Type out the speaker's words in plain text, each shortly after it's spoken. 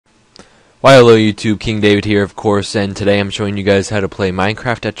Why hello YouTube, King David here of course, and today I'm showing you guys how to play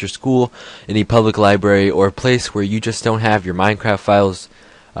Minecraft at your school, any public library, or a place where you just don't have your Minecraft files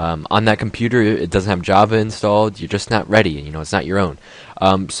on that computer. It doesn't have Java installed, you're just not ready, it's not your own.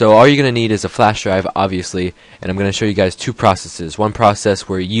 So all you're going to need is a flash drive, obviously, and I'm going to show you guys two processes. One process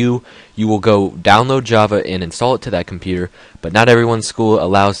where you will go download Java and install it to that computer, but not everyone's school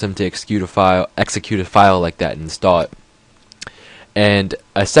allows them to execute a file like that and install it. And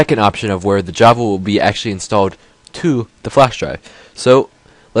a second option of where the Java will be actually installed to the flash drive. So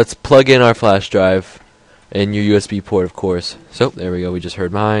let's plug in our flash drive in your USB port, of course. So there we go, we just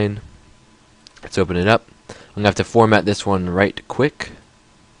heard mine. Let's open it up. I'm gonna have to format this one right quick.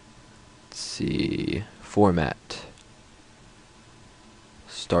 Let's see, format,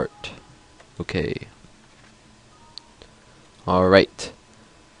 start. Okay. Alright.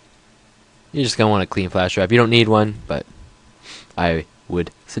 You're just gonna want a clean flash drive. You don't need one, but I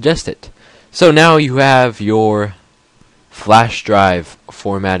would suggest it. So now you have your flash drive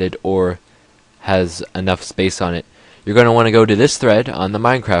formatted or has enough space on it. You're going to want to go to this thread on the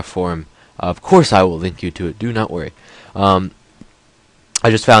Minecraft forum. Of course I will link you to it, do not worry. I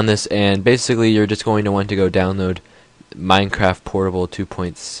just found this, and basically you're just going to want to go download Minecraft Portable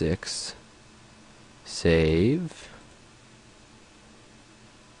 2.6. Save.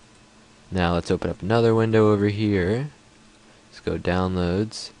 Now let's open up another window over here. Go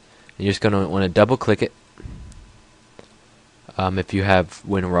downloads, and you're just going to want to double click it. If you have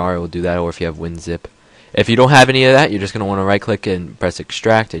WinRAR, it will do that, or if you have WinZip. If you don't have any of that, you're just going to want to right click and press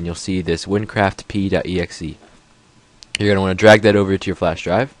extract, and you'll see this WinCraftP.exe. You're going to want to drag that over to your flash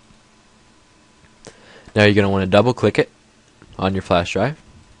drive. Now you're going to want to double click it on your flash drive,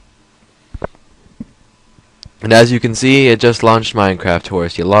 and as you can see, it just launched Minecraft for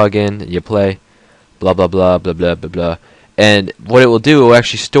us. You log in, you play, blah blah blah blah blah blah blah. And what it will do, it will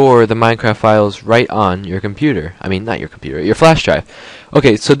actually store the Minecraft files right on your computer. I mean, not your computer, your flash drive.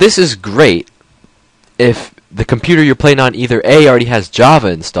 Okay, so this is great if the computer you're playing on either A, already has Java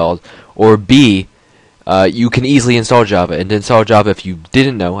installed, or B, you can easily install Java. And to install Java, if you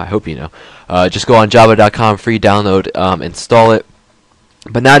didn't know, I hope you know, just go on java.com, free download, install it.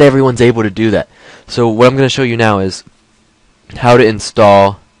 But not everyone's able to do that. So what I'm going to show you now is how to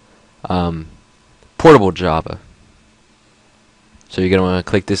install portable Java. So you're going to want to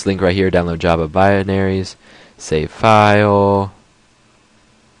click this link right here, download Java binaries, save file.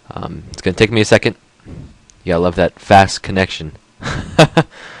 It's going to take me a second. You gotta love that fast connection.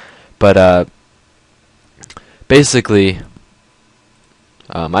 But basically,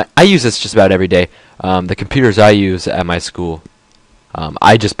 I use this just about every day. The computers I use at my school,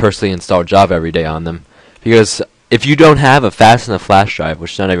 I just personally install Java every day on them. Because if you don't have a fast enough flash drive,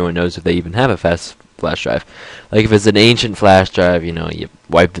 which not everyone knows if they even have a fast flash drive. Like if it's an ancient flash drive, you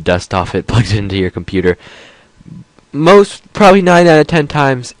wipe the dust off it, plug it into your computer. Probably 9 out of 10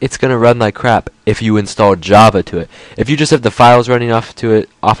 times, it's gonna run like crap if you install Java to it. If you just have the files running off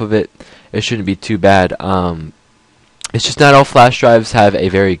of it, it shouldn't be too bad. It's just not all flash drives have a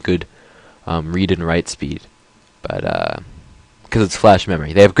very good read and write speed, but because it's flash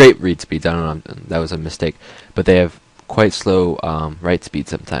memory, they have great read speeds. I don't know, that was a mistake, but they have quite slow write speed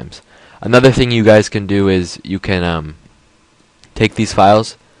sometimes. Another thing you guys can do is you can take these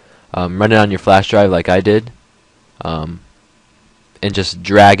files, run it on your flash drive like I did, and just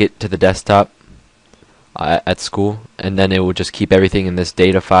drag it to the desktop at school, and then it will just keep everything in this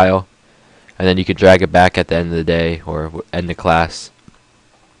data file, and then you can drag it back at the end of the day or end of class.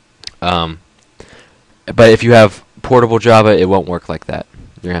 But if you have portable Java, it won't work like that.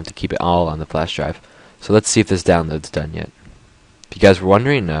 You're going to have to keep it all on the flash drive. So let's see if this download's done yet. If you guys were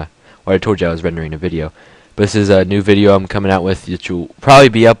wondering, I told you I was rendering a video, but this is a new video I'm coming out with that will probably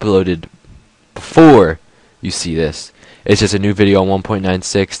be uploaded before you see this. It's just a new video on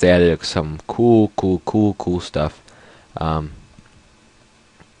 1.96. They added some cool stuff. Yeah.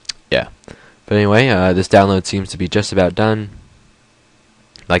 But anyway, this download seems to be just about done.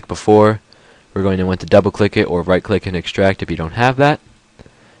 Like before, we're going to want to double click it or right click and extract if you don't have that.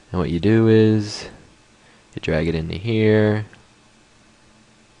 And what you do is you drag it into here.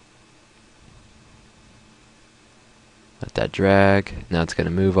 Let that drag. Now it's going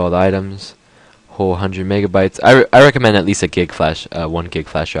to move all the items. Whole 100 megabytes. I recommend at least a 1 gig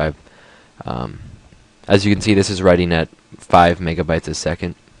flash drive. As you can see, this is writing at 5 megabytes a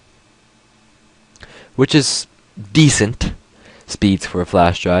second, which is decent speeds for a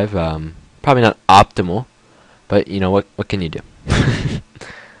flash drive. Probably not optimal, but what can you do?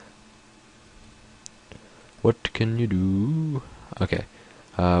 What can you do? Okay,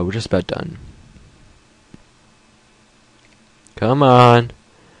 we're just about done. Come on.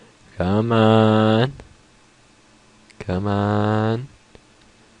 Come on. Come on.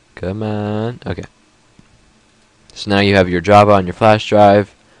 Come on. Okay. So now you have your Java on your flash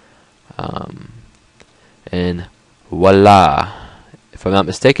drive. And voila. If I'm not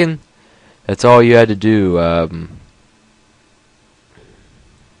mistaken, that's all you had to do.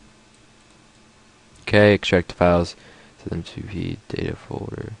 Okay, extract the files. Set them to the data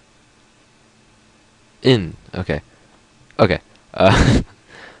folder. Okay. Okay.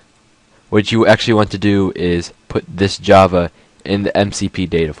 What you actually want to do is put this Java in the MCP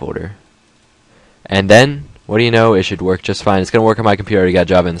data folder. And then, what do you know, it should work just fine. It's going to work on my computer. I already got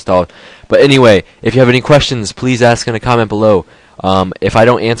Java installed. But anyway, if you have any questions, please ask in a comment below. If I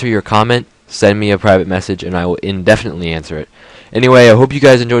don't answer your comment, send me a private message and I will indefinitely answer it. Anyway, I hope you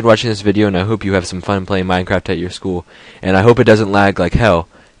guys enjoyed watching this video, and I hope you have some fun playing Minecraft at your school. And I hope it doesn't lag like hell,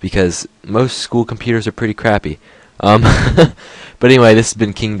 because most school computers are pretty crappy. But anyway, this has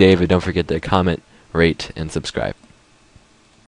been King David. Don't forget to comment, rate, and subscribe.